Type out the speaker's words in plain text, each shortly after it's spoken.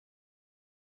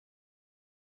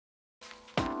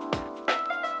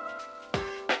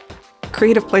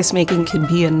Creative placemaking can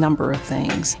be a number of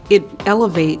things. It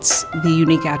elevates the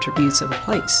unique attributes of a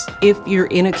place. If you're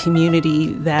in a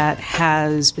community that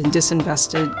has been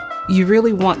disinvested, you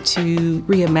really want to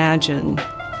reimagine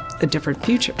a different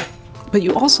future, but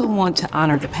you also want to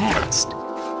honor the past.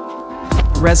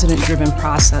 A resident-driven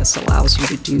process allows you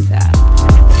to do that.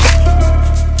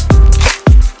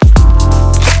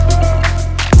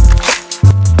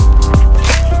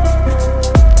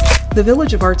 The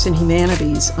Village of Arts and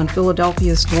Humanities on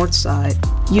Philadelphia's North Side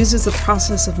uses the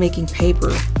process of making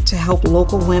paper to help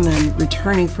local women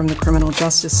returning from the criminal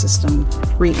justice system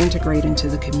reintegrate into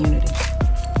the community.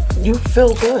 You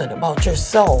feel good about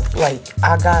yourself, like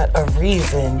I got a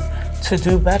reason to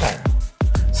do better.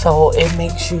 So it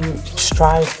makes you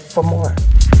strive for more.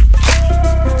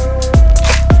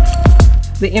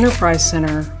 The Enterprise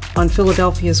Center on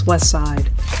Philadelphia's West Side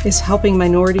is helping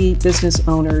minority business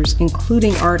owners,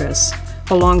 including artists,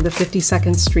 along the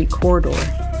 52nd Street corridor.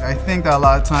 I think that a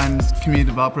lot of times community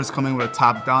developers come in with a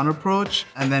top-down approach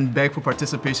and then beg for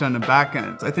participation on the back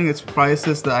end. I think it's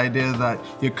priceless, the idea that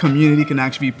your community can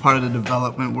actually be part of the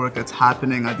development work that's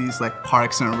happening at these like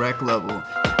parks and rec level.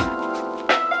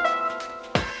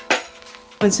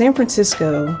 In San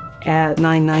Francisco at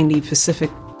 990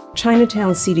 Pacific,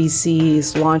 Chinatown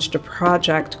CDC's launched a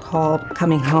project called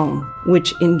Coming Home,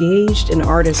 which engaged an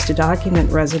artist to document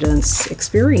residents'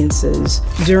 experiences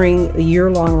during a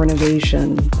year-long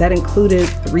renovation that included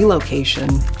the relocation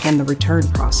and the return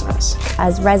process.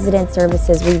 As resident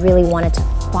services, we really wanted to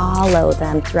follow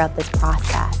them throughout this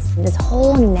process. This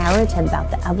whole narrative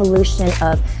about the evolution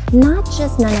of not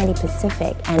just 990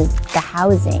 Pacific and the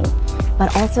housing,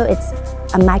 but also it's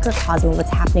a microcosm of what's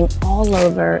happening all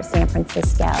over San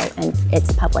Francisco and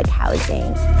its public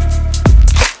housing.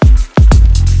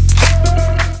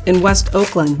 In West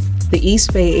Oakland, the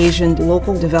East Bay Asian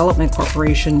Local Development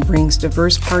Corporation brings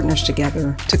diverse partners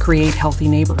together to create healthy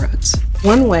neighborhoods.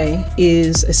 One way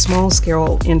is a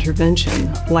small-scale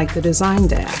intervention like the Design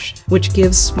Dash, which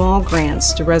gives small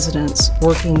grants to residents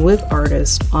working with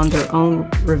artists on their own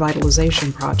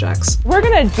revitalization projects. We're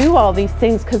going to do all these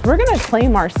things because we're going to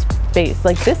claim our space.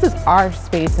 Like, this is our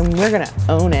space and we're going to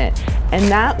own it. And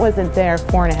that wasn't there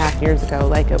 4.5 years ago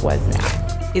like it was now.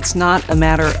 It's not a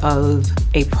matter of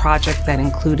a project that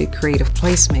included creative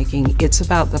placemaking. It's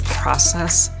about the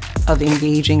process of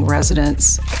engaging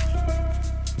residents.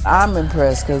 I'm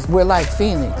impressed because we're like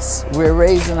Phoenix. We're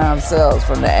raising ourselves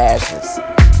from the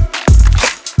ashes.